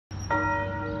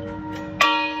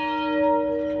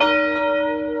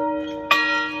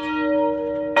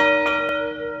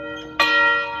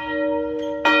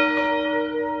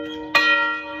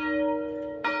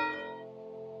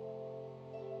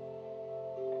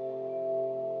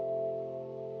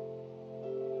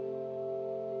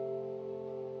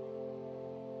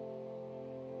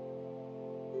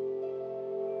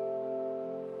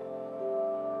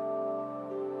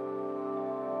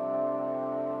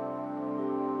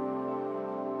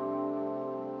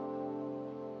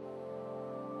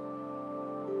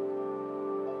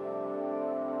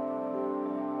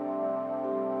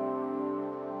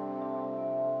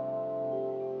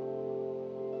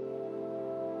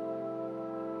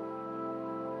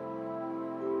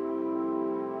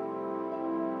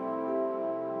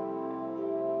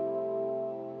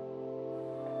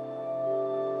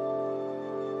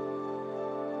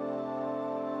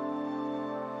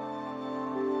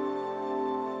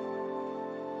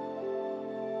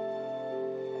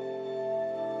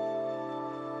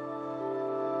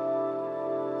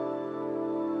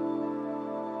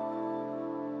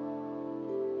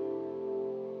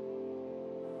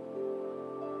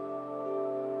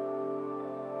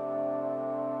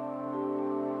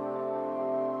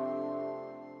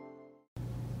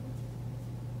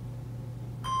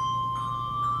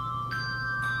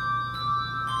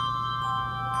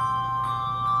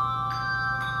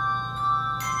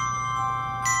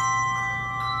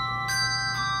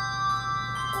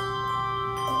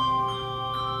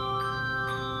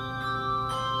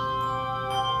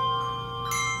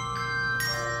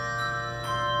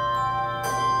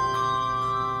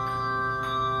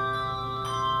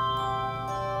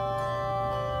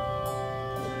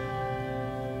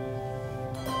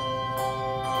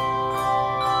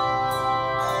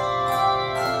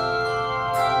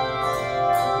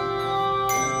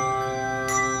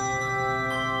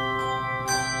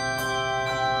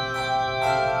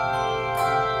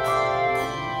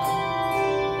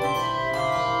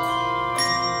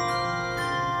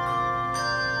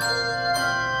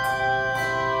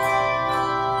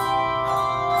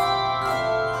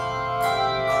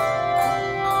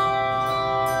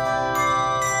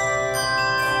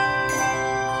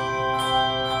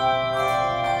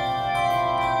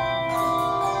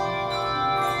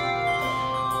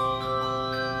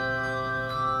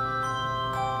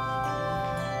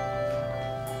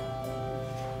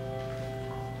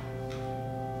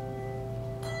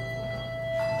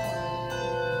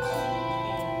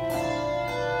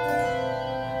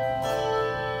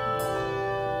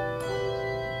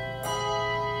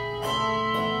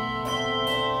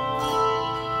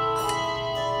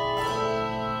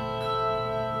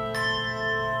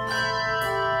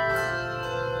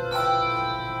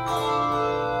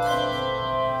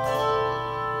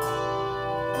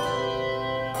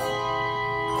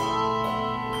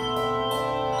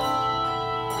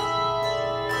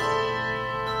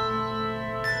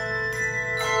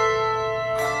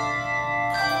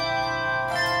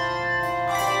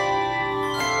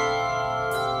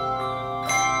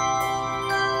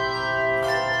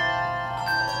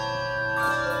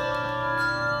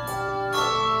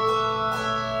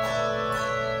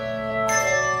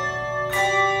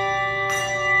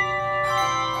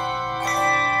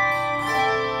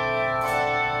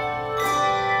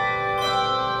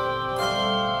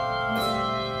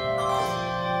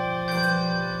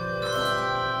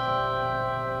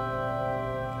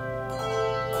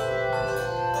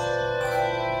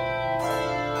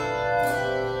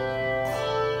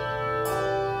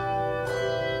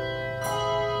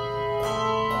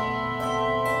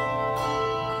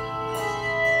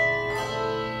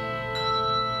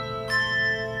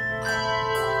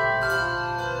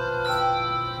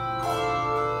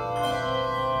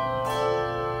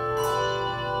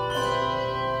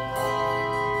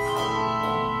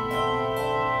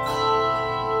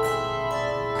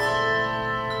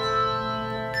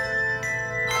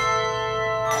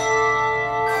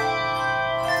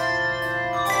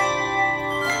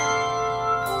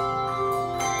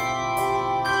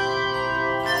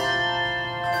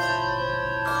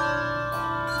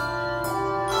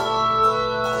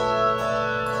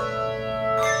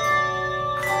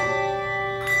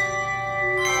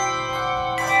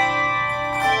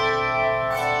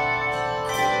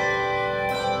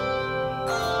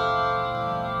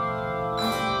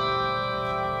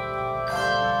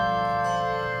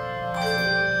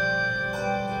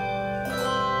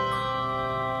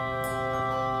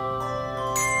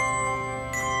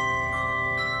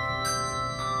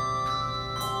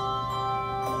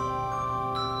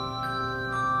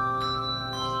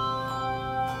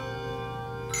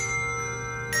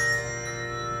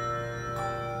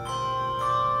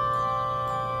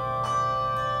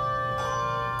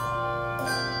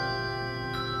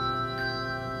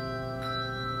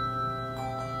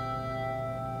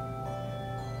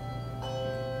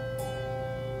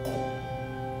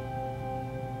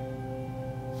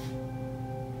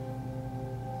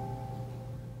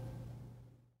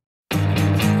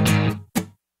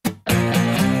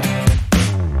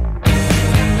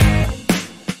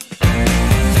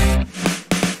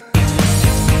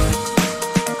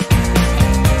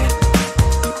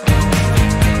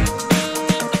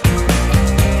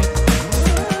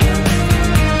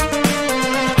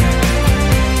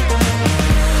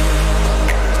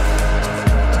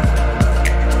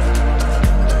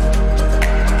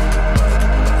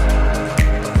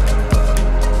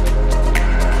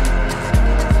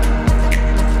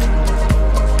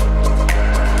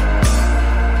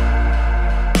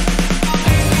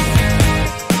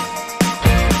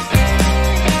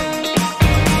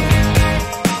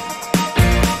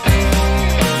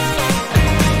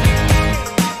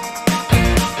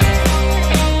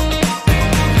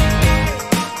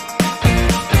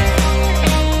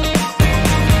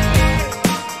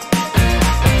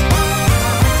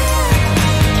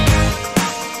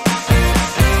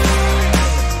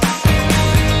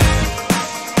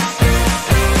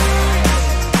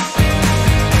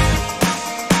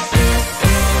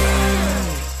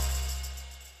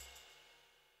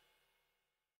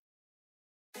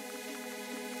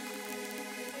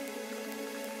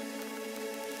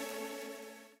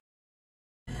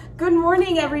Good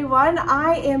morning, everyone.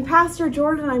 I am Pastor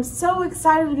Jordan. I'm so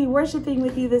excited to be worshiping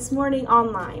with you this morning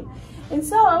online. And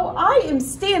so I am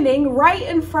standing right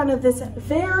in front of this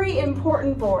very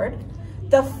important board,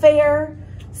 the fair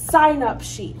sign-up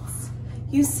sheets.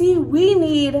 You see, we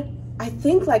need, I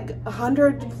think, like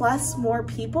 100 plus more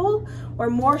people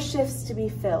or more shifts to be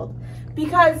filled,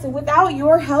 because without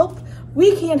your help,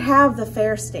 we can't have the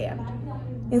fair stand.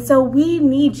 And so we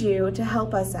need you to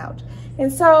help us out. And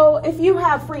so if you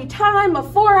have free time, a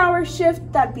 4-hour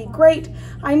shift, that'd be great.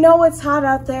 I know it's hot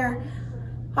out there.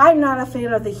 I'm not a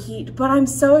fan of the heat, but I'm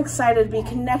so excited to be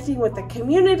connecting with the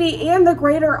community and the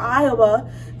greater Iowa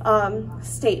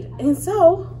state. And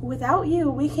so without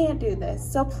you, we can't do this.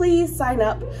 So please sign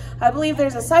up. I believe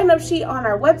there's a sign up sheet on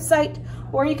our website,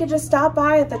 or you could just stop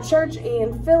by at the church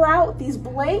and fill out these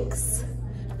blanks,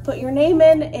 put your name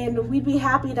in, and we'd be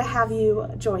happy to have you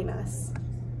join us.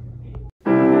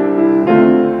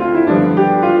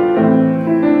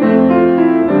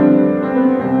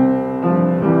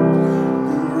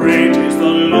 Great is the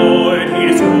Lord, he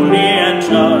is holy and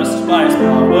just, by his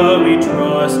power we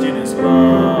trust in his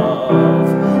love.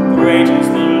 Great is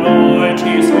the Lord,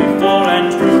 he is faithful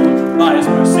and true, by his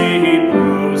mercy he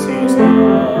proves his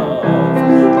love.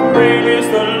 Great is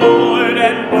the Lord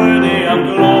and worthy of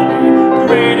glory,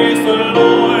 great is the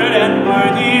Lord and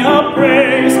worthy of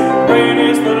praise. Great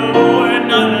is the Lord,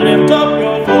 now lift up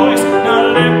your voice, now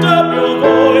lift up your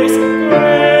voice.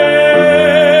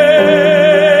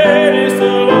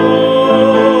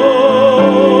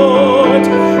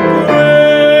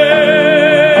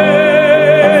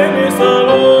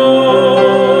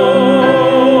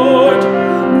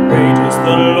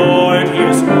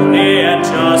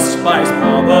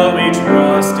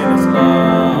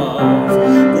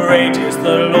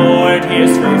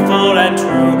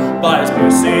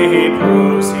 He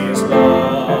proves his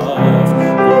love.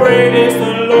 Great is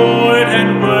the Lord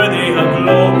and worthy of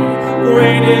glory.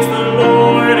 Great is the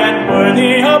Lord and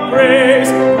worthy of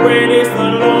praise. Great is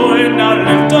the Lord. Now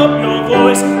lift up your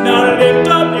voice. Now lift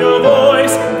up your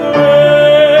voice. Great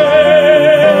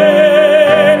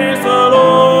is the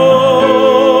Lord.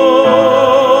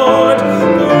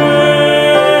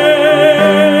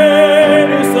 Great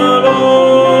is the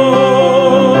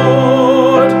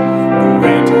Lord.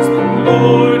 Great is the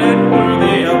Lord and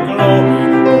worthy of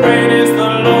glory. Great is the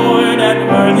Lord and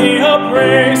worthy of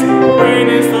praise. Great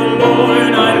is the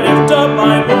Lord. I lift up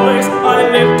my voice. I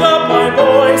lift up my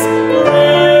voice. Great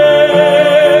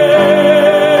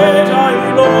are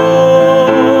you,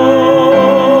 Lord.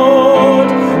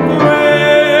 Great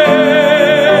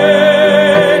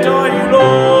are you,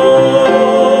 Lord.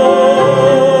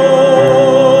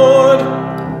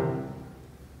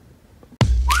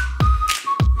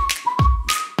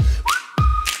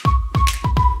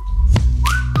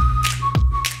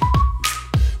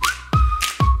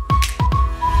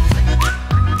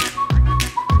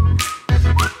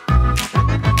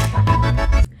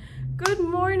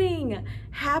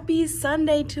 Happy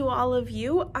Sunday to all of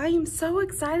you. I am so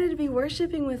excited to be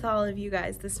worshiping with all of you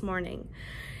guys this morning.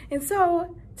 And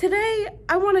so today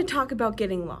I want to talk about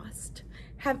getting lost.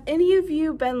 Have any of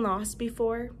you been lost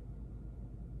before?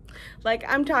 Like,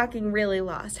 I'm talking really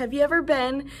lost. Have you ever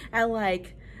been at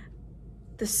like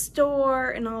the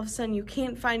store and all of a sudden you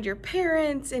can't find your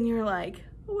parents and you're like,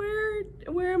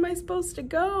 where am I supposed to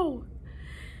go?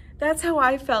 That's how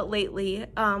I felt lately.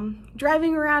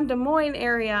 Driving around Des Moines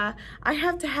area, I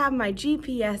have to have my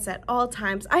GPS at all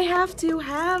times. I have to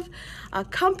have a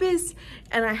compass,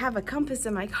 and I have a compass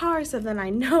in my car so then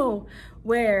I know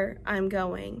where I'm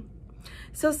going.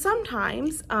 So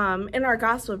sometimes, in our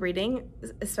gospel reading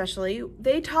especially,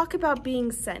 they talk about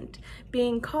being sent,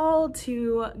 being called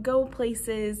to go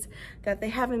places that they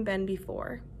haven't been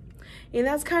before. And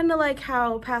that's kind of like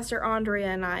how Pastor Andrea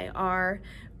and I are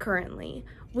currently.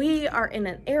 We are in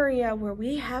an area where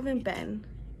we haven't been,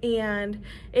 and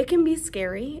it can be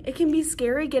scary. It can be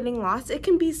scary getting lost. It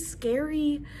can be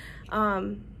scary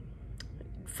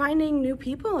finding new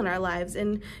people in our lives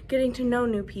and getting to know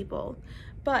new people.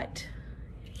 But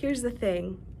here's the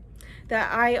thing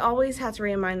that I always have to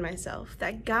remind myself,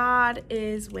 that God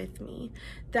is with me,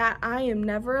 that I am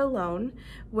never alone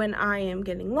when I am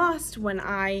getting lost, when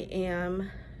I am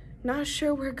not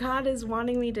sure where God is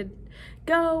wanting me to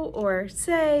go or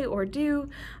say or do.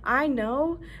 I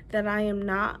know that I am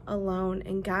not alone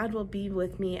and God will be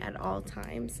with me at all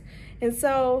times. And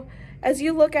so as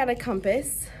you look at a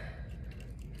compass,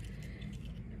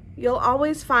 you'll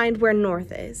always find where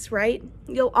north is, right?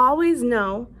 You'll always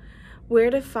know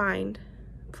where to find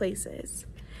places.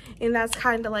 And that's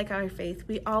kind of like our faith.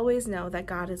 We always know that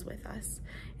God is with us.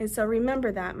 And so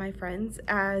remember that, my friends,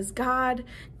 as God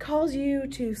calls you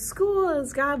to school,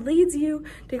 as God leads you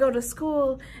to go to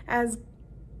school, as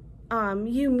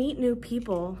you meet new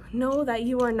people, know that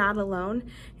you are not alone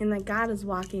and that God is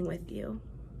walking with you.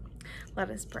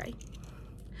 Let us pray.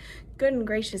 Good and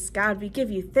gracious God, we give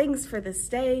you thanks for this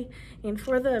day and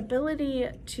for the ability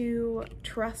to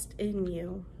trust in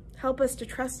you. Help us to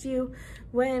trust you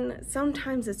when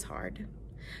sometimes it's hard.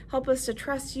 Help us to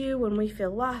trust you when we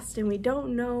feel lost and we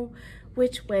don't know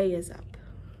which way is up.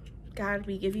 God,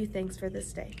 we give you thanks for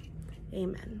this day.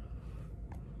 Amen.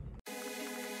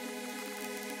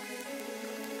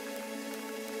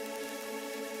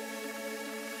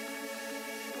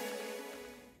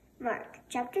 Mark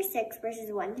chapter 6,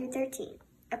 verses 1 through 13.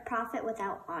 A prophet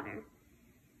without honor.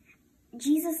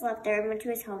 Jesus left there and went to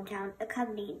his hometown,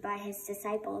 accompanied by his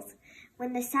disciples.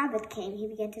 When the Sabbath came, he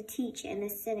began to teach in the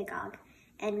synagogue,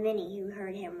 and many who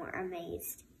heard him were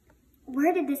amazed.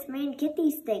 "Where did this man get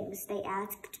these things?" they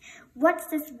asked. "What's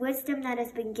this wisdom that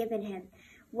has been given him?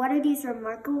 What are these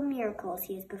remarkable miracles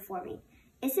he is performing?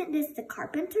 Isn't this the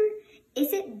carpenter?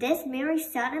 Isn't this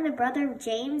Mary's son and the brother of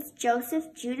James,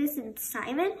 Joseph, Judas, and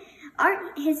Simon?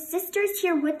 Aren't his sisters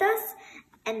here with us?"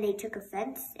 And they took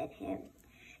offense at him.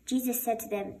 Jesus said to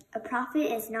them, "A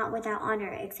prophet is not without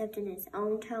honor except in his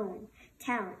own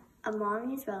town, among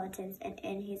his relatives, and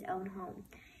in his own home."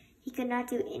 He could not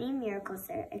do any miracles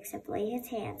there except lay his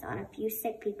hands on a few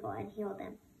sick people and heal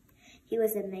them. He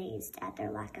was amazed at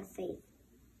their lack of faith.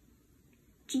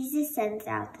 Jesus sends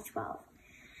out the 12.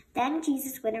 Then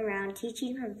Jesus went around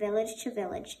teaching from village to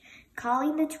village.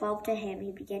 Calling the 12 to him,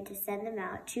 he began to send them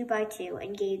out 2 by 2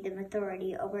 and gave them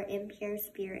authority over impure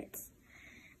spirits.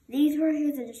 These were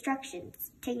his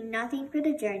instructions: "Take nothing for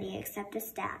the journey except a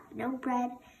staff, no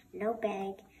bread, no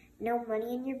bag, no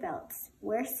money in your belts.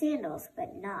 Wear sandals,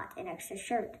 but not an extra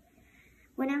shirt.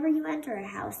 Whenever you enter a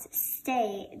house,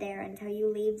 stay there until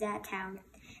you leave that town.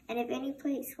 And if any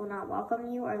place will not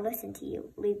welcome you or listen to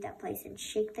you, leave that place and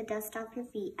shake the dust off your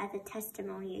feet as a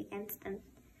testimony against them."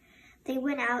 They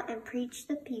went out and preached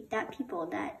that people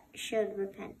that should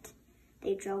repent.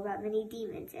 They drove out many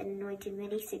demons and anointed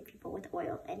many sick people with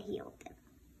oil and healed them.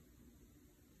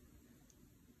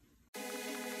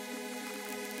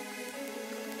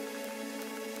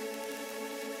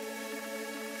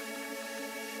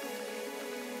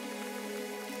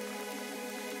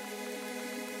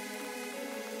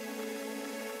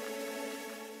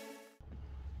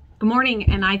 Good morning,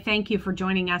 and I thank you for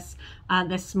joining us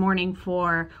this morning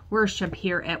for worship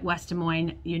here at West Des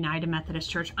Moines United Methodist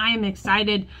Church. I am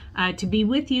excited to be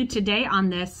with you today on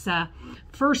this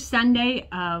first Sunday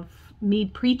of me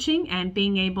preaching and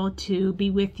being able to be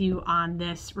with you on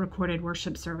this recorded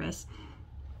worship service.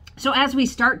 So as we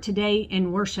start today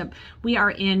in worship, we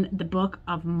are in the book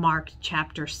of Mark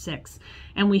chapter 6,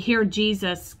 and we hear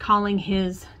Jesus calling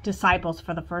his disciples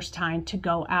for the first time to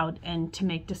go out and to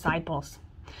make disciples.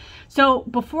 So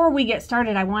before we get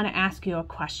started, I want to ask you a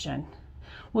question.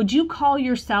 Would you call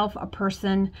yourself a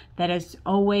person that is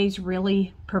always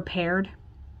really prepared?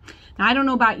 Now, I don't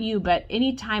know about you, but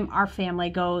anytime our family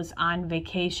goes on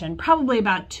vacation, probably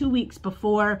about 2 weeks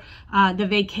before the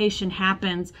vacation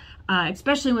happens,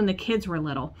 especially when the kids were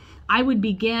little, I would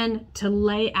begin to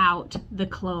lay out the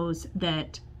clothes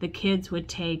that the kids would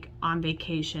take on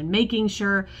vacation, making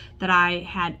sure that I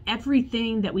had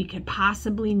everything that we could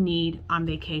possibly need on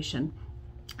vacation.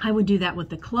 I would do that with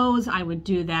the clothes. I would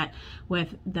do that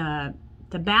with the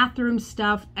bathroom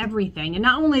stuff, everything. And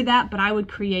not only that, but I would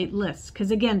create lists. Because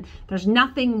again, there's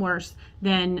nothing worse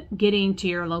than getting to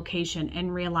your location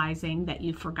and realizing that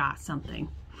you forgot something.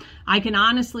 I can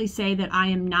honestly say that I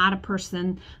am not a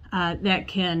person that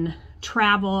can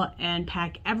travel and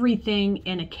pack everything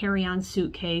in a carry-on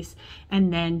suitcase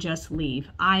and then just leave.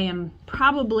 I am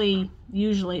probably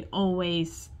usually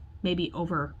always maybe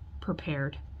over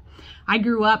prepared. I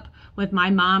grew up with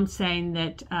my mom saying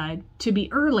that to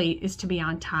be early is to be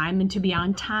on time, and to be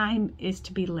on time is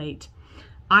to be late.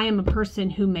 I am a person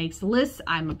who makes lists.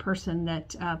 I'm a person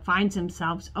that finds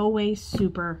themselves always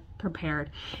super prepared.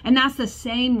 And that's the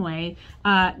same way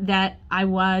that I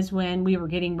was when we were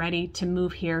getting ready to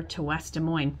move here to West Des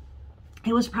Moines.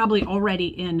 It was probably already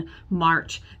in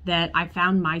March that I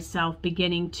found myself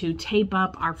beginning to tape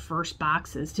up our first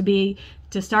boxes,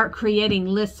 to start creating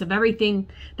lists of everything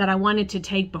that I wanted to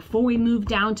take before we moved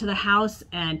down to the house,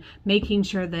 and making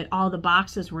sure that all the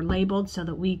boxes were labeled so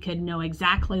that we could know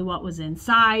exactly what was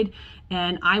inside.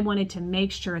 And I wanted to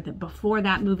make sure that before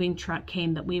that moving truck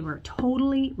came, that we were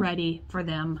totally ready for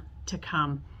them to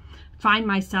come. Find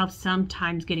myself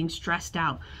sometimes getting stressed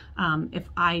out if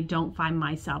I don't find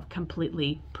myself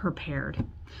completely prepared.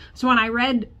 So when I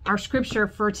read our scripture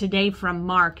for today from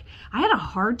Mark, I had a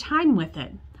hard time with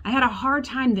it. I had a hard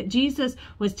time that Jesus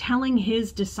was telling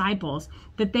his disciples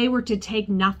that they were to take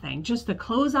nothing, just the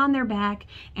clothes on their back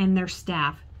and their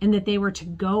staff, and that they were to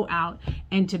go out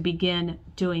and to begin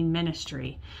doing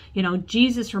ministry. You know,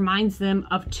 Jesus reminds them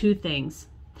of two things: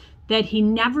 that he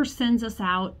never sends us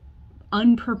out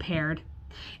unprepared,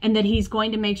 and that he's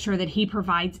going to make sure that he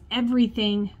provides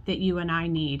everything that you and I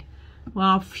need.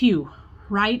 Well, phew,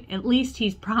 right? At least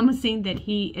he's promising that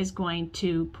he is going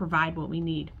to provide what we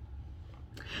need.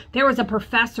 There was a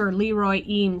professor, Leroy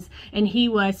Eames, and he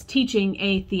was teaching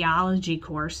a theology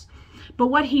course. But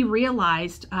what he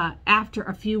realized after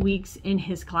a few weeks in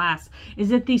his class is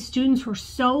that these students were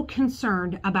so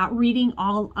concerned about reading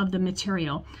all of the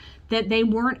material that they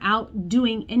weren't out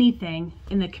doing anything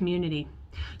in the community.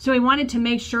 So he wanted to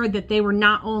make sure that they were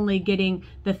not only getting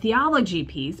the theology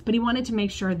piece, but he wanted to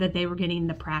make sure that they were getting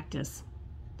the practice.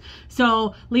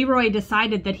 So Leroy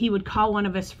decided that he would call one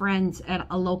of his friends at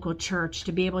a local church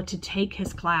to be able to take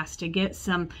his class, to get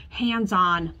some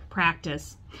hands-on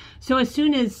practice. So as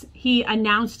soon as he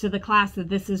announced to the class that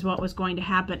this is what was going to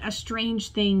happen, a strange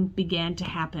thing began to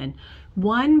happen.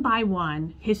 One by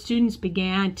one, his students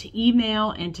began to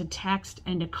email and to text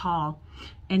and to call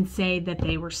and say that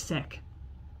they were sick.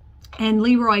 And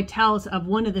Leroy tells of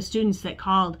one of the students that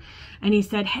called, and he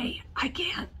said, "Hey, I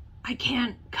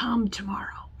can't come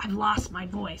tomorrow. I've lost my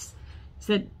voice." He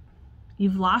said,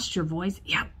 "You've lost your voice?"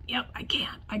 Yep, I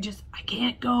can't. I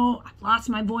can't go. I've lost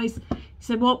my voice." He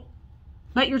said, "Well,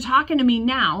 but you're talking to me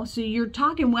now, so you're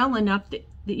talking well enough that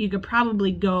you could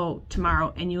probably go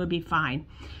tomorrow and you would be fine."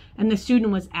 And the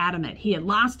student was adamant. He had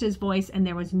lost his voice and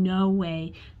there was no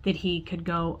way that he could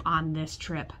go on this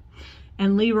trip.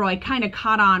 And Leroy kind of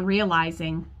caught on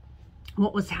realizing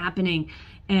what was happening.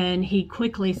 And he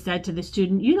quickly said to the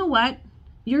student, "You know what?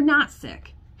 You're not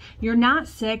sick. You're not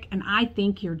sick, and I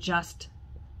think you're just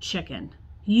chicken.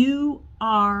 You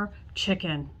are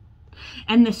chicken."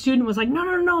 And the student was like, no,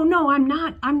 I'm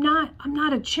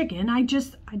not a chicken. I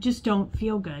just don't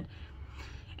feel good."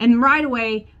 And right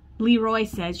away, Leroy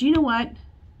says, "You know what?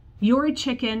 You're a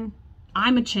chicken.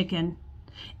 I'm a chicken.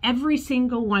 Every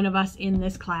single one of us in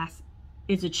this class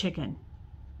is a chicken,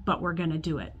 but we're going to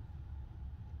do it."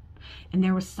 And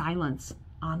there was silence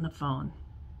on the phone.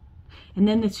 And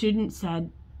then the student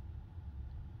said,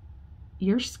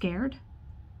 "You're scared?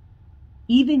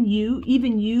 Even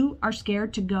you are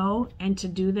scared to go and to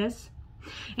do this?"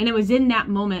 And it was in that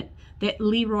moment that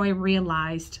Leroy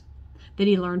realized that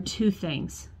he learned two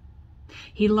things.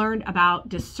 He learned about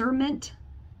discernment,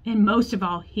 and most of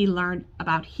all, he learned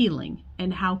about healing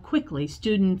and how quickly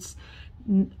students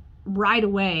right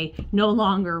away no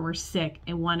longer were sick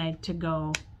and wanted to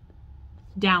go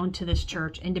down to this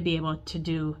church and to be able to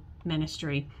do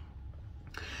ministry.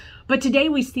 But today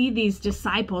we see these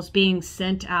disciples being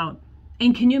sent out.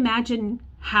 And can you imagine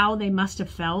how they must have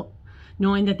felt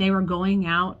knowing that they were going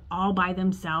out all by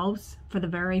themselves for the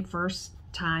very first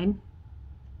time?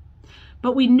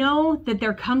 But we know that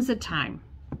there comes a time,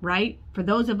 right? For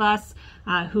those of us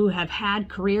who have had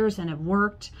careers and have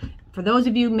worked, for those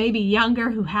of you maybe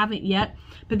younger who haven't yet,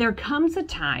 but there comes a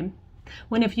time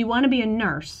when if you want to be a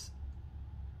nurse,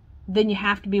 then you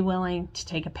have to be willing to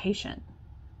take a patient.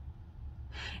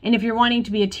 And if you're wanting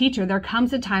to be a teacher, there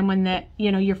comes a time when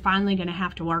you're finally going to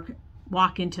have to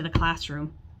walk into the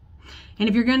classroom. And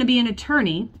if you're going to be an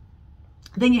attorney,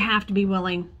 then you have to be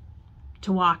willing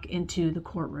to walk into the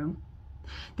courtroom.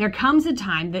 There comes a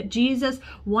time that Jesus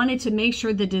wanted to make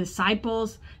sure the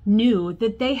disciples knew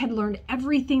that they had learned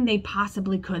everything they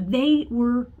possibly could. They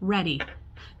were ready.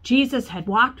 Jesus had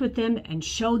walked with them and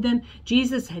showed them.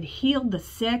 Jesus had healed the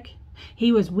sick.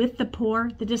 He was with the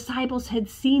poor. The disciples had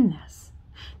seen this.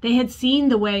 They had seen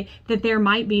the way that there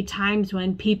might be times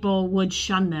when people would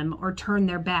shun them or turn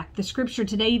their back. The scripture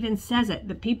today even says it.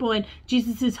 The people in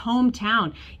Jesus'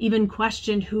 hometown even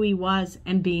questioned who he was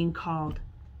and being called.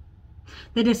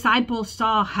 The disciples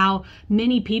saw how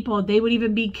many people, they would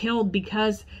even be killed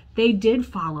because they did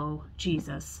follow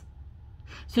Jesus.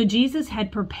 So Jesus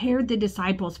had prepared the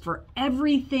disciples for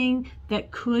everything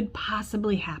that could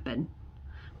possibly happen.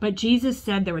 But Jesus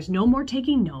said there was no more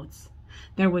taking notes.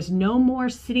 There was no more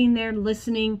sitting there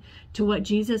listening to what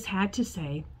Jesus had to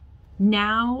say.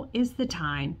 Now is the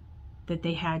time that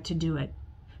they had to do it.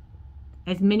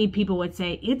 As many people would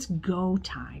say, it's go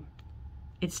time.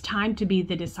 It's time to be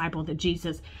the disciple that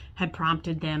Jesus had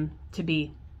prompted them to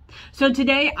be. So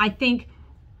today, I think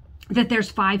that there's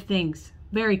 5 things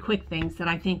very quick things that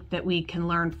I think that we can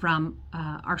learn from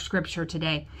our scripture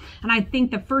today. And I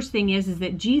think the first thing is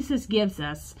that Jesus gives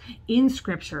us in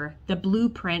scripture the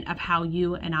blueprint of how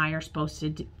you and I are supposed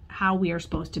to how we are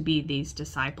supposed to be these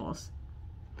disciples.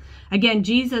 Again,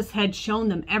 Jesus had shown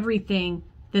them everything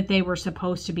that they were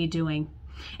supposed to be doing.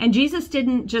 And Jesus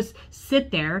didn't just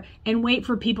sit there and wait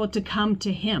for people to come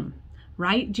to him,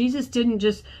 right? Jesus didn't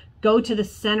just go to the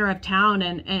center of town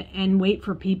and wait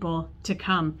for people to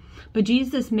come. But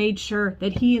Jesus made sure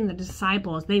that he and the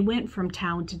disciples, they went from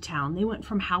town to town. They went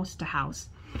from house to house.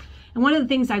 And one of the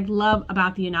things I love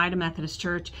about the United Methodist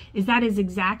Church is that is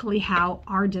exactly how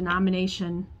our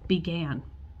denomination began.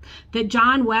 That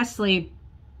John Wesley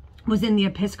was in the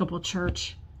Episcopal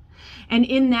Church. And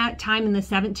in that time in the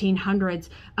 1700s,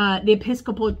 the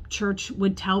Episcopal Church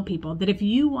would tell people that if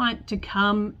you want to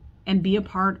come and be a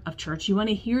part of church, you want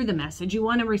to hear the message, you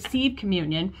want to receive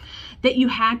communion, that you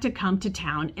had to come to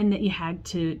town and that you had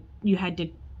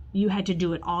to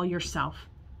do it all yourself.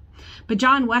 But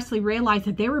John Wesley realized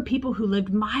that there were people who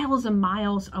lived miles and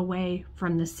miles away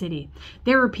from the city.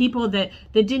 There were people that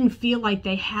didn't feel like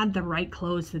they had the right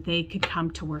clothes that they could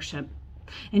come to worship.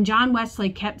 And John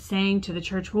Wesley kept saying to the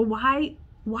church, well,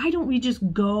 why don't we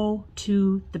just go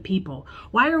to the people?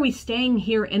 Why are we staying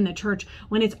here in the church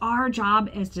when it's our job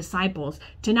as disciples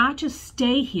to not just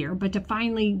stay here, but to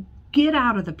finally get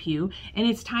out of the pew? And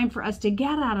it's time for us to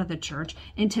get out of the church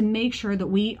and to make sure that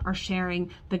we are sharing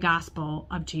the gospel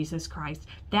of Jesus Christ.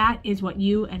 That is what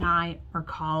you and I are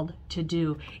called to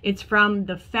do. It's from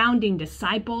the founding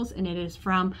disciples, and it is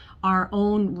from our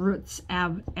own roots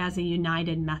as a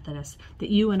United Methodist that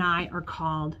you and I are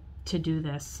called to do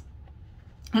this.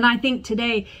 And I think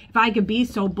today, if I could be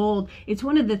so bold, it's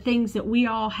one of the things that we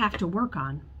all have to work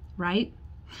on, right?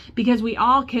 Because we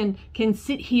all can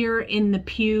sit here in the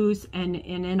pews and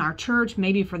in our church.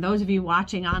 Maybe for those of you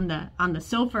watching on the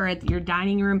sofa at your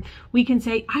dining room, we can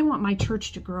say, I want my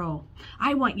church to grow.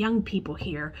 I want young people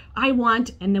here. and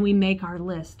then we make our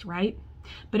list, right?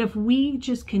 But if we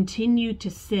just continue to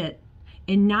sit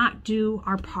and not do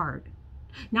our part,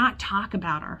 not talk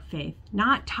about our faith,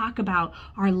 not talk about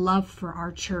our love for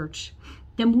our church,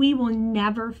 then we will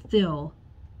never fill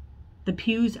the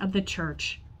pews of the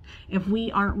church if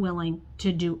we aren't willing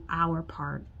to do our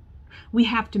part. We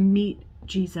have to meet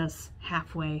Jesus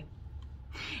halfway.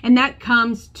 And that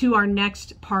comes to our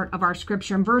next part of our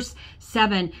scripture. In verse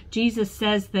 7, Jesus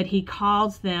says that he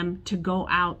calls them to go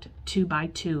out 2 by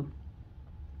 2.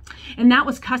 And that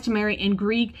was customary in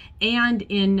Greek and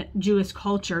in Jewish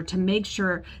culture to make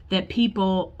sure that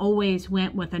people always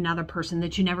went with another person,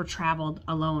 that you never traveled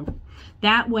alone.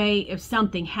 That way, if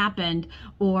something happened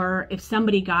or if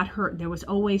somebody got hurt, there was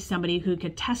always somebody who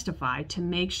could testify to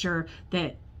make sure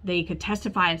that they could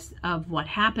testify of what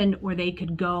happened, or they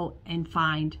could go and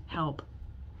find help.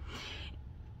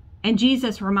 And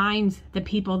Jesus reminds the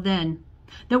people then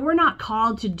that we're not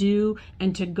called to do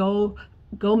and to go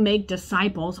make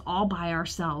disciples all by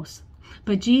ourselves.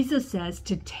 But Jesus says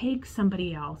to take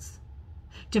somebody else,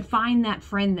 to find that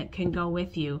friend that can go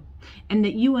with you, and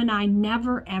that you and I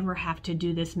never ever have to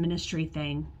do this ministry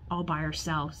thing all by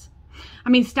ourselves. I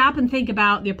mean, stop and think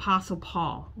about the Apostle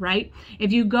Paul, right?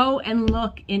 If you go and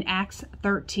look in Acts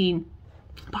 13,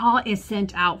 Paul is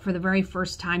sent out for the very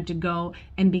first time to go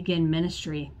and begin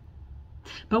ministry.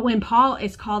 But when Paul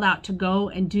is called out to go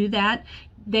and do that,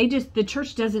 the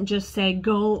church doesn't just say,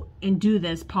 go and do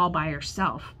this, Paul, by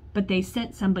yourself, but they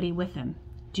sent somebody with him.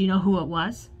 Do you know who it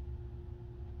was?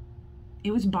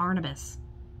 It was Barnabas.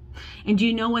 And do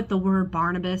you know what the word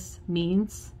Barnabas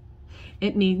means?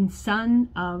 It means son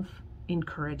of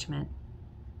encouragement.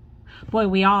 Boy,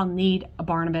 we all need a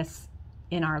Barnabas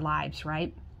in our lives,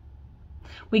 right?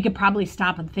 We could probably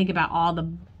stop and think about all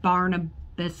the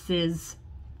Barnabases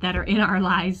that are in our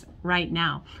lives right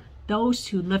now. Those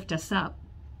who lift us up,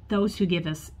 those who give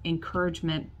us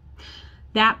encouragement.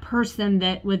 That person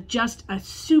that with just a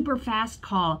super fast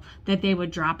call, that they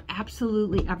would drop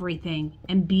absolutely everything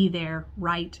and be there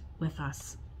right with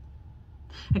us.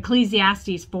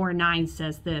 Ecclesiastes 4:9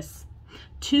 says this,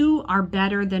 2 are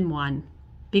better than 1,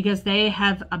 because they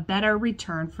have a better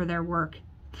return for their work.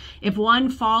 If one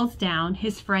falls down,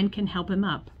 his friend can help him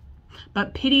up.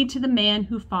 But pity to the man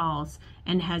who falls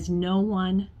and has no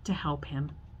one to help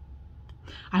him.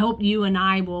 I hope you and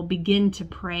I will begin to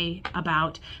pray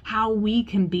about how we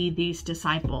can be these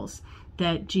disciples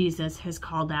that Jesus has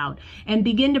called out, and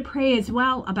begin to pray as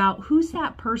well about who's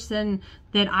that person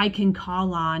that I can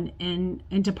call on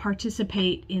and to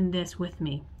participate in this with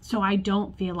me, so I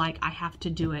don't feel like I have to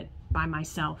do it by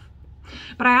myself.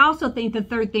 But I also think the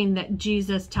third thing that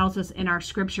Jesus tells us in our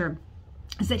scripture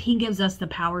is that he gives us the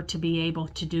power to be able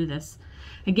to do this.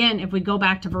 Again, if we go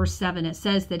back to verse 7, it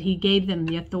says that he gave them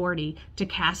the authority to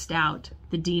cast out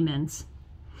the demons.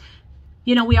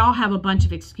 You know, we all have a bunch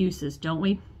of excuses, don't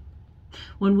we?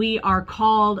 When we are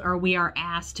called or we are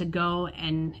asked to go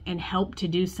and help to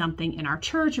do something in our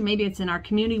church, or maybe it's in our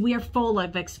community, we are full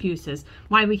of excuses.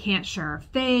 Why we can't share our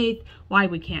faith, why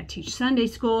we can't teach Sunday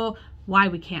school, why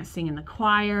we can't sing in the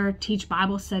choir, teach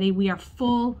Bible study. We are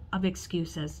full of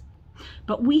excuses.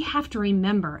 But we have to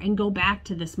remember and go back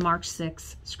to this Mark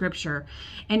 6 scripture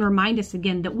and remind us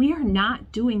again that we are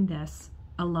not doing this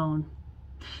alone.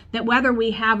 That whether we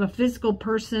have a physical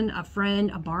person, a friend,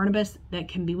 a Barnabas that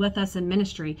can be with us in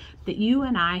ministry, that you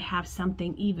and I have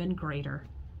something even greater.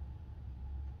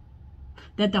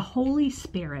 That the Holy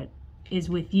Spirit is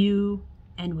with you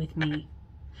and with me.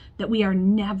 That we are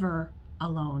never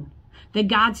alone. That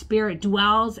God's Spirit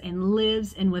dwells and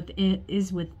lives and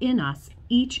is within us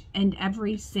each and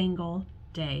every single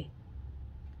day.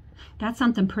 That's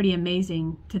something pretty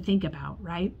amazing to think about,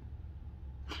 right?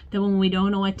 That when we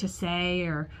don't know what to say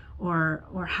or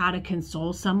how to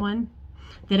console someone,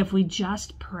 that if we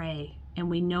just pray and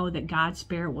we know that God's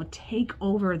Spirit will take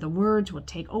over the words, will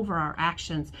take over our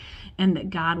actions, and that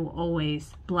God will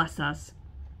always bless us.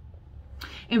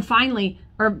 And finally,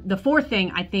 or the fourth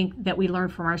thing I think that we learn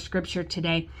from our scripture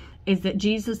today is that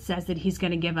Jesus says that he's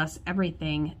going to give us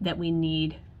everything that we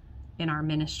need in our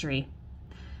ministry.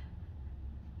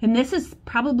 And this is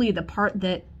probably the part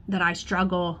that I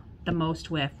struggle the most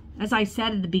with. As I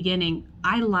said at the beginning,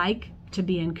 I like to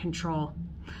be in control.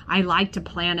 I like to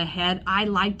plan ahead. I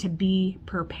like to be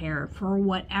prepared for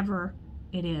whatever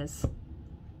it is.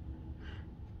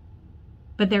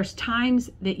 But there's times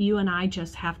that you and I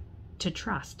just have to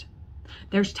trust.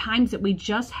 There's times that we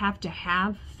just have to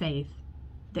have faith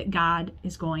that God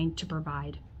is going to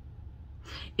provide.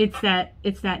 It's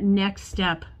that next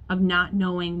step of not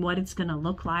knowing what it's going to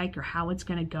look like or how it's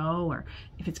going to go or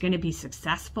if it's going to be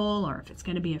successful or if it's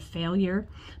going to be a failure,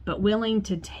 but willing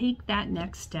to take that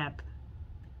next step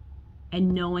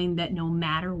and knowing that no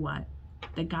matter what,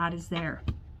 that God is there.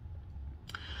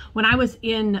 When I was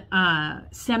in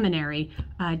seminary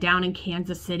down in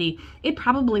Kansas City, it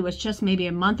probably was just maybe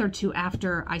a month or two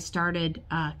after I started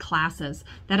classes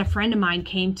that a friend of mine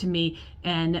came to me,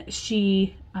 and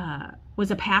she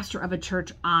was a pastor of a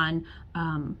church on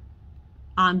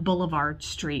Boulevard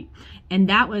Street. And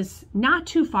that was not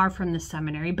too far from the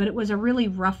seminary, but it was a really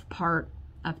rough part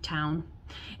of town.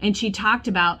 And she talked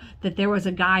about that there was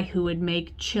a guy who would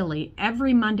make chili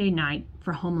every Monday night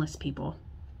for homeless people.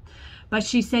 But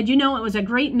she said, you know, it was a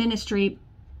great ministry,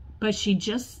 but she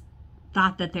just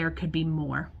thought that there could be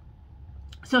more.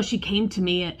 So she came to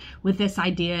me with this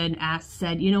idea and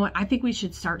said, you know what, I think we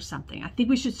should start something. I think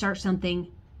we should start something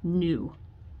new.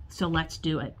 So let's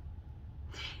do it.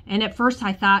 And at first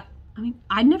I thought,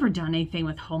 I'd never done anything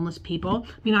with homeless people.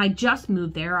 I just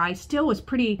moved there. I still was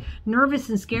pretty nervous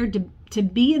and scared to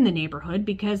be in the neighborhood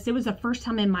because it was the first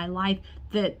time in my life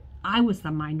that I was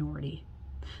the minority.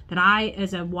 That I,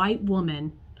 as a white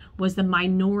woman, was the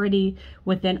minority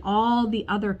within all the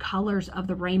other colors of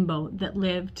the rainbow that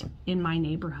lived in my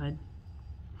neighborhood.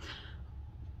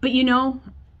 But you know,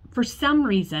 for some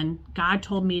reason, God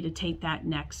told me to take that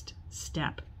next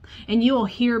step. And you will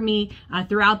hear me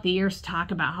throughout the years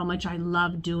talk about how much I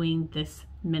love doing this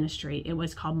ministry. It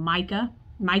was called Micah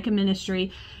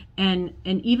Ministry. And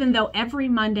even though every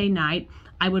Monday night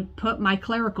I would put my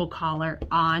clerical collar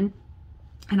on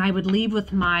and I would leave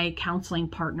with my counseling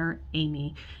partner,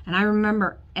 Amy. And I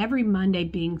remember every Monday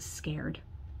being scared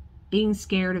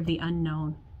of the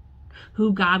unknown,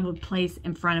 who God would place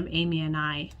in front of Amy and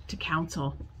I to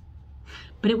counsel.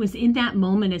 But it was in that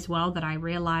moment as well that I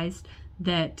realized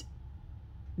that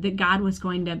God was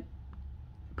going to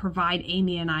provide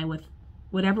Amy and I with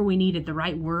whatever we needed, the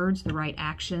right words, the right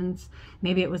actions.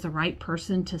 Maybe it was the right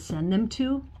person to send them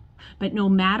to. But no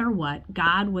matter what,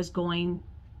 God was going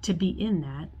to be in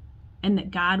that, and that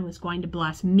God was going to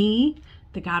bless me,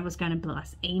 that God was going to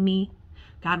bless Amy,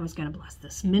 God was going to bless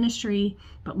this ministry,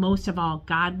 but most of all,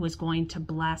 God was going to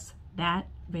bless that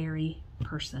very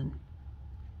person.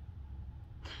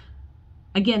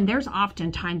 Again, there's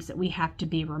often times that we have to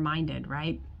be reminded,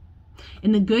 right?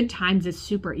 In the good times, it's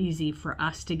super easy for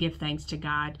us to give thanks to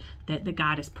God that the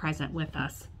God is present with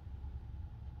us.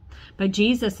 But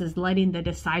Jesus is letting the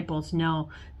disciples know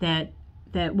that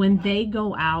when they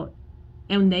go out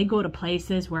and they go to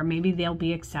places where maybe they'll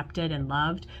be accepted and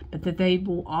loved, but that they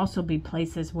will also be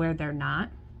places where they're not,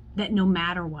 that no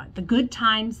matter what, the good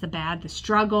times, the bad, the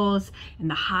struggles, and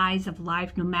the highs of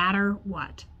life, no matter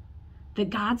what, that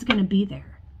God's going to be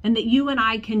there, and that you and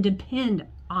I can depend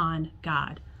on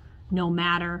God no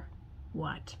matter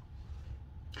what.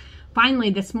 Finally,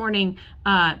 this morning,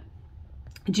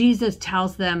 Jesus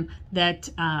tells them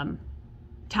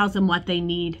what they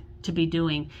need to be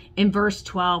doing. In verse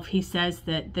 12, he says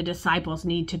that the disciples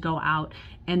need to go out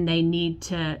and they need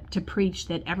to preach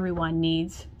that everyone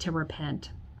needs to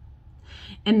repent.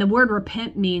 And the word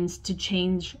repent means to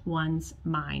change one's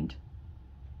mind.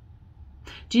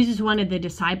 Jesus wanted the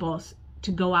disciples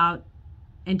to go out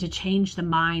and to change the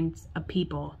minds of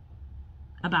people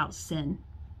about sin.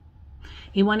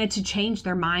 He wanted to change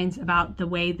their minds about the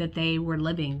way that they were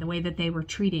living, the way that they were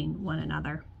treating one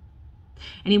another.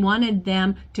 And he wanted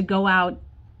them to go out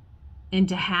and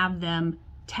to have them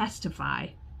testify.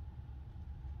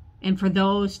 And for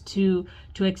those to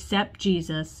accept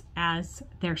Jesus as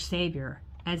their Savior,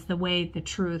 as the way, the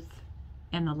truth,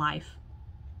 and the life.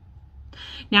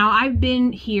 Now, I've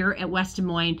been here at West Des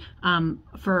Moines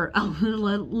for a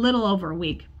little over a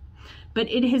week, but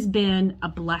it has been a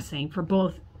blessing for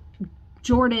both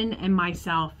Jordan and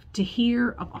myself to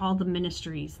hear of all the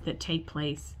ministries that take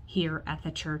place here at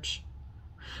the church.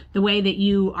 The way that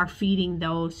you are feeding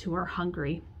those who are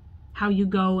hungry, how you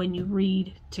go and you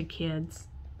read to kids.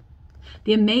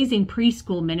 The amazing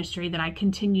preschool ministry that I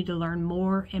continue to learn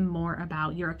more and more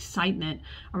about, your excitement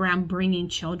around bringing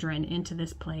children into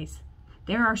this place.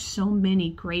 There are so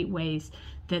many great ways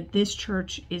that this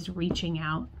church is reaching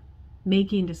out,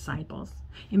 making disciples,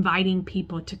 inviting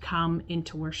people to come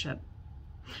into worship.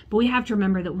 But we have to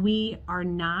remember that we are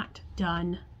not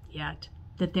done yet,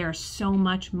 that there's so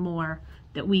much more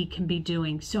that we can be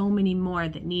doing, so many more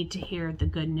that need to hear the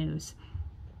good news.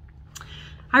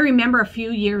 I remember a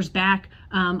few years back,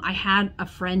 I had a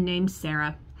friend named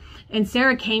Sarah. And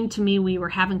Sarah came to me, we were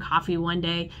having coffee one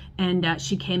day, and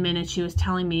she came in and she was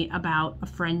telling me about a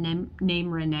friend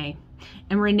named Renee.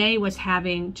 And Renee was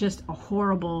having just a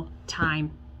horrible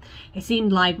time. It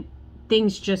seemed like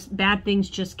bad things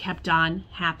just kept on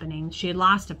happening. She had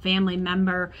lost a family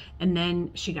member, and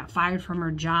then she got fired from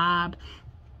her job,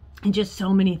 and just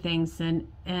so many things.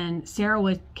 And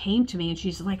Sarah came to me and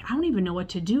she's like, I don't even know what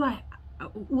to do.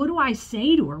 What do I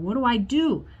say to her? What do I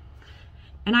do?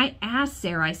 And I asked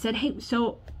Sarah, I said, hey,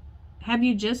 so have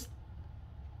you just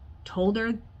told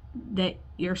her that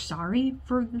you're sorry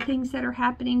for the things that are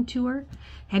happening to her?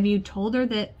 Have you told her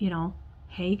that,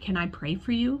 hey, can I pray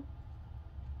for you?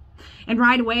 And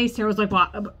right away, Sarah was like,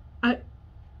 well, I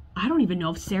don't even know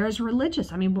if Sarah's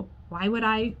religious. I mean, why would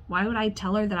I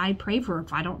tell her that I pray for her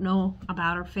if I don't know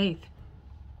about her faith?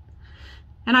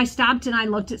 And I stopped and I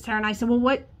looked at Sarah and I said,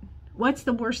 well, what's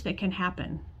the worst that can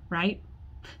happen, right?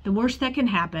 The worst that can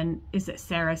happen is that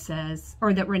Sarah says,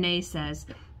 or that Renee says,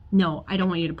 no, I don't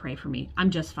want you to pray for me.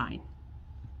 I'm just fine.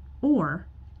 Or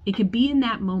it could be in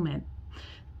that moment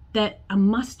that a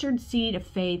mustard seed of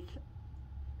faith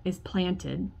is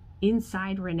planted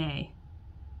inside Renee,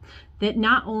 that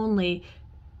not only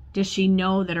does she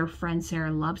know that her friend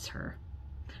Sarah loves her,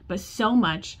 but so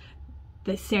much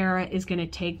that Sarah is going to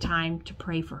take time to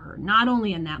pray for her, not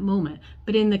only in that moment,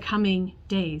 but in the coming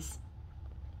days.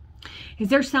 Is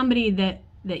there somebody that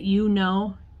you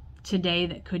know today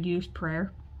that could use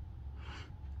prayer?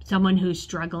 Someone who's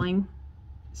struggling,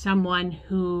 someone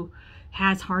who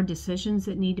has hard decisions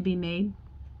that need to be made?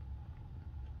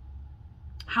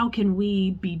 How can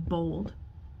we be bold?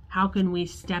 How can we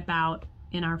step out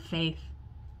in our faith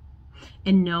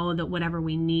and know that whatever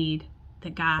we need,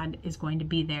 that God is going to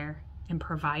be there and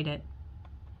provide it?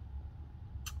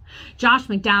 Josh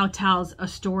McDowell tells a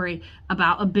story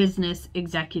about a business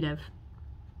executive.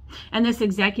 And this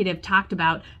executive talked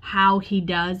about how he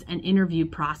does an interview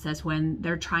process when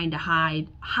they're trying to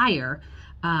hire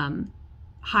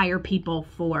people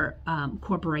for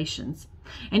corporations.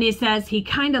 And he says he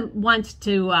kind of wants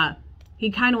to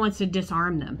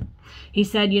disarm them. He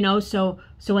said,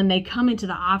 so when they come into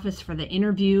the office for the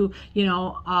interview,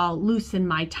 I'll loosen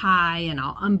my tie and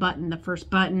I'll unbutton the first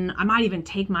button. I might even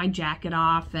take my jacket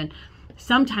off, and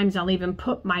sometimes I'll even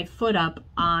put my foot up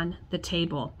on the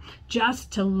table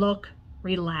just to look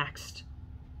relaxed.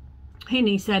 And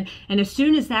he said, and as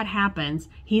soon as that happens,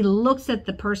 he looks at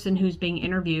the person who's being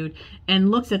interviewed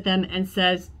and looks at them and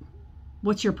says,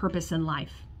 what's your purpose in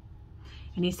life?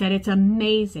 And he said, it's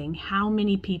amazing how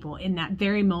many people in that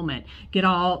very moment get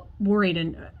all worried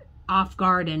and off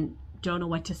guard and don't know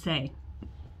what to say.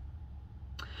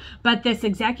 But this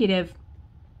executive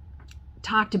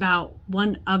talked about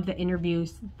one of the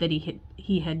interviews that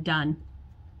he had done.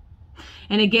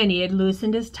 And again, he had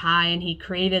loosened his tie and he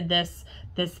created this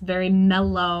very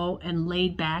mellow and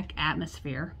laid back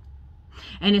atmosphere.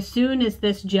 And as soon as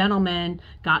this gentleman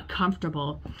got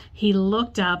comfortable, he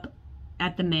looked up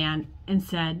at the man and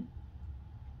said,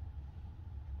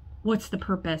 what's the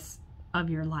purpose of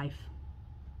your life?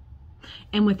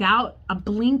 And without a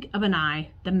blink of an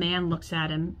eye, the man looks at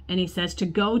him and he says to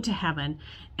go to heaven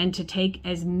and to take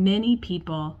as many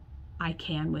people I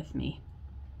can with me.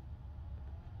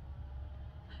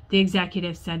 The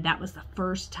executive said that was the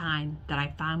first time that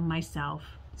I found myself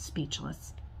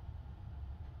speechless.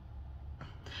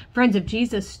 Friends, if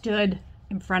Jesus stood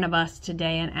in front of us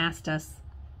today and asked us,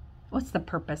 what's the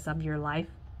purpose of your life?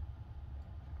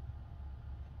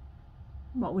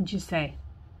 What would you say?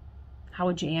 How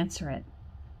would you answer it?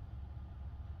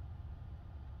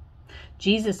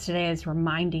 Jesus today is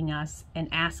reminding us and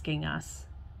asking us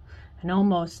and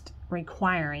almost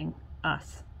requiring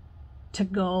us to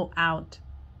go out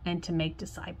and to make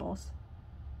disciples.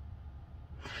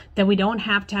 That we don't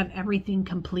have to have everything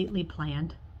completely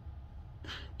planned.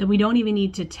 That we don't even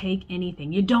need to take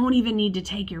anything. You don't even need to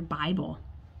take your Bible.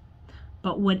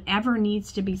 But whatever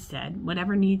needs to be said,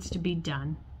 whatever needs to be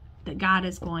done, that God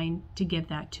is going to give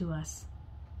that to us.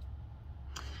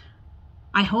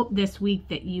 I hope this week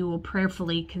that you will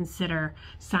prayerfully consider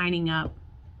signing up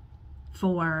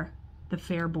for the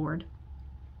Fair Board.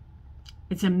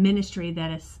 It's a ministry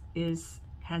that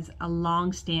has a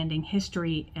long-standing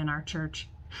history in our church.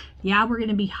 Yeah, we're going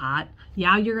to be hot.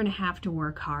 Yeah, you're going to have to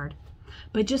work hard.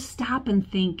 But just stop and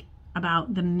think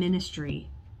about the ministry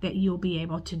that you'll be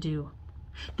able to do.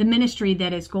 The ministry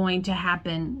that is going to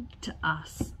happen to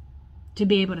us. To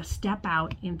be able to step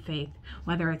out in faith,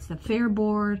 whether it's the Fair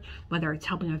Board, whether it's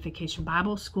helping with Vacation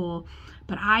Bible School.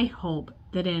 But I hope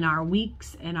that in our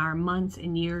weeks and our months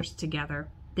and years together,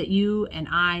 that you and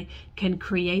I can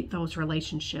create those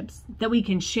relationships, that we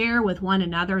can share with one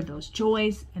another those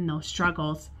joys and those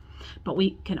struggles, but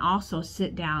we can also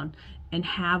sit down and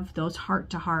have those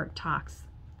heart-to-heart talks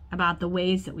about the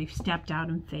ways that we've stepped out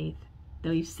in faith, that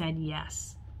we've said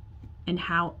yes, and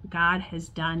how God has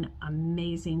done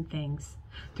amazing things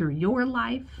through your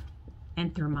life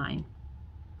and through mine.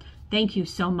 Thank you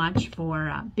so much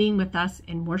for being with us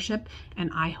in worship,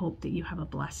 and I hope that you have a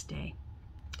blessed day.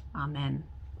 Amen.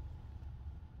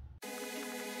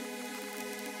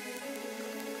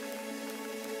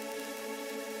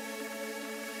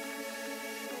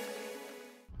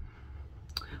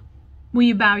 Will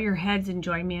you bow your heads and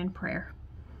join me in prayer?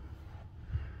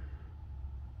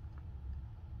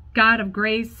 God of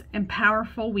grace and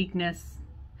powerful weakness,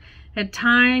 at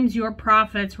times your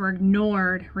prophets were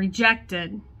ignored,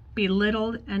 rejected,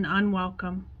 belittled, and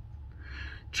unwelcome.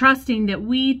 Trusting that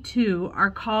we too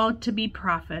are called to be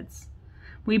prophets,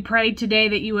 we pray today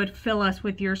that you would fill us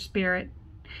with your Spirit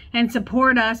and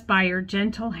support us by your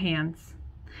gentle hands,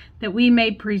 that we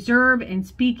may preserve in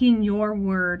speaking your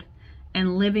word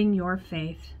and living your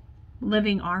faith,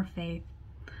 living our faith.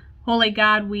 Holy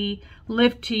God, we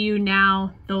lift to you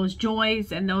now those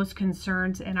joys and those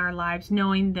concerns in our lives,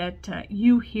 knowing that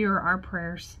you hear our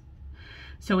prayers.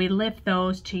 So we lift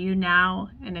those to you now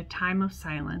in a time of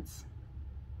silence.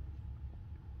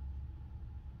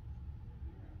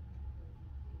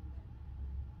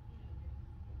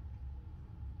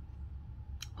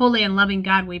 Holy and loving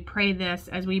God, we pray this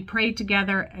as we pray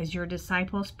together as your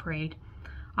disciples prayed.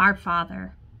 Our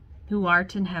Father, who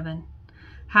art in heaven,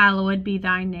 hallowed be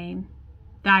thy name.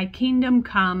 Thy kingdom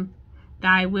come,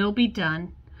 thy will be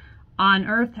done, on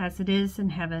earth as it is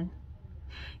in heaven.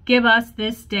 Give us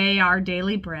this day our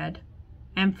daily bread,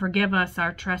 and forgive us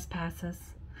our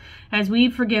trespasses, as we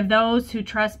forgive those who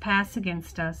trespass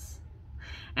against us.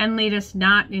 And lead us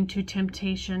not into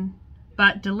temptation,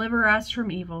 but deliver us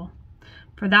from evil.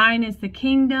 For thine is the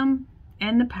kingdom,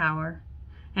 and the power,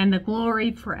 and the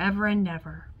glory forever and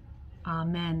ever.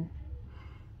 Amen.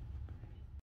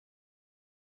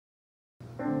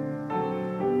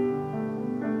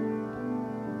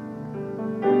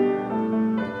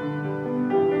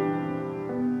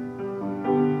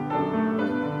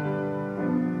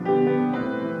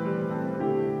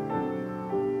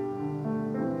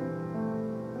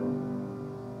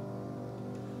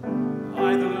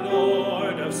 I, the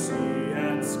Lord of sea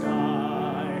and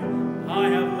sky, I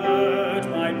have heard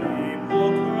my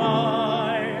people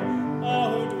cry,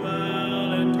 all who dwell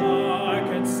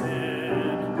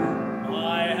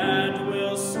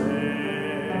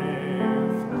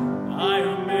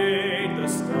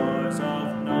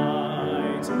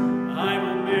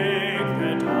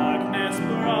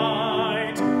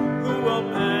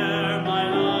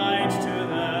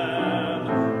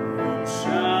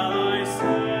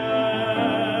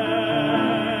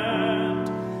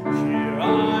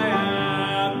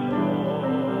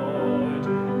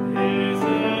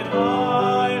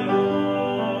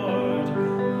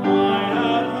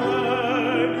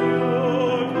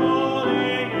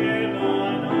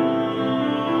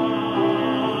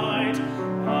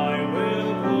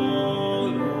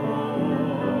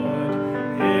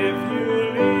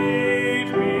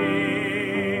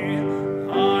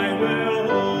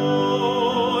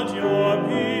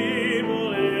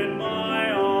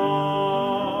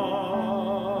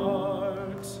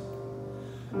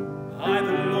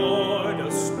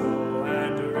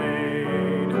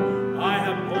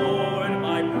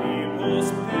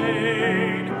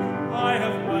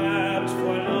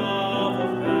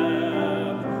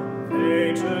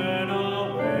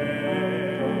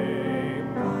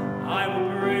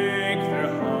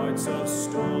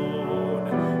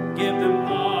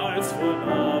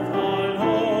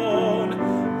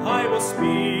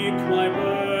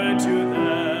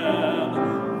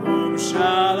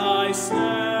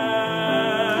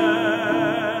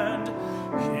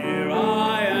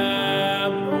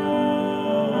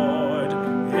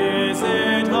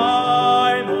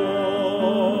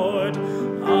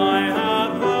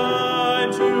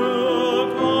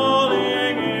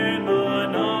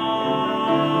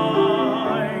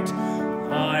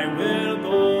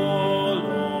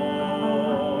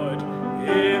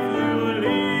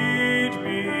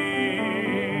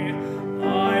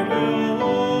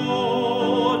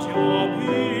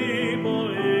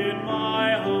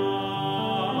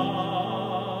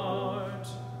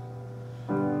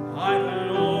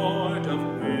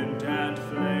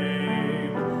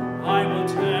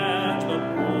and the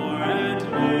poor and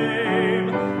lame.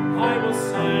 I will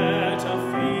set a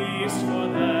feast for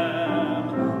them.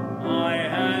 My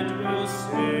hand will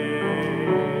save.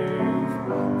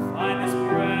 Finest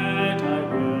bread I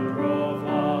will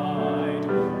provide,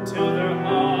 till their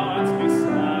hearts be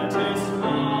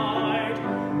satisfied.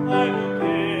 I will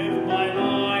give my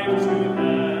life to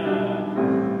them.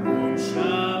 Whom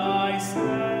shall I send?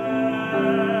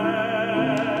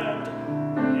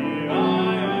 Here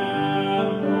I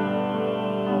am,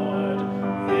 Lord.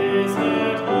 Is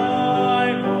it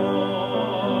I,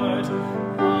 Lord?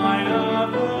 I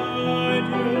have heard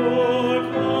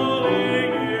your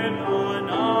calling in the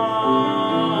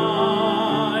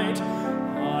night.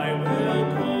 I will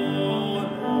go,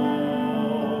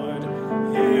 Lord,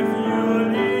 if you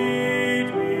lead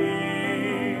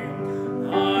me.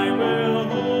 I will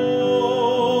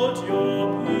hold your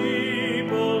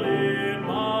people in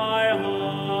my heart.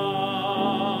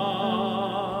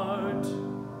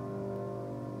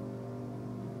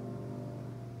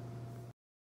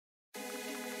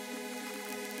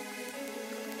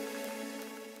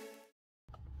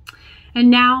 And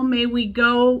now may we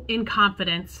go in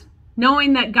confidence,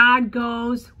 knowing that God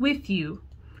goes with you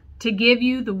to give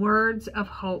you the words of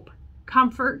hope,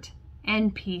 comfort,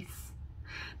 and peace.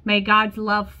 May God's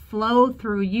love flow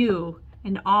through you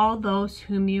and all those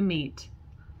whom you meet.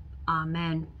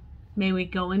 Amen. May we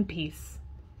go in peace.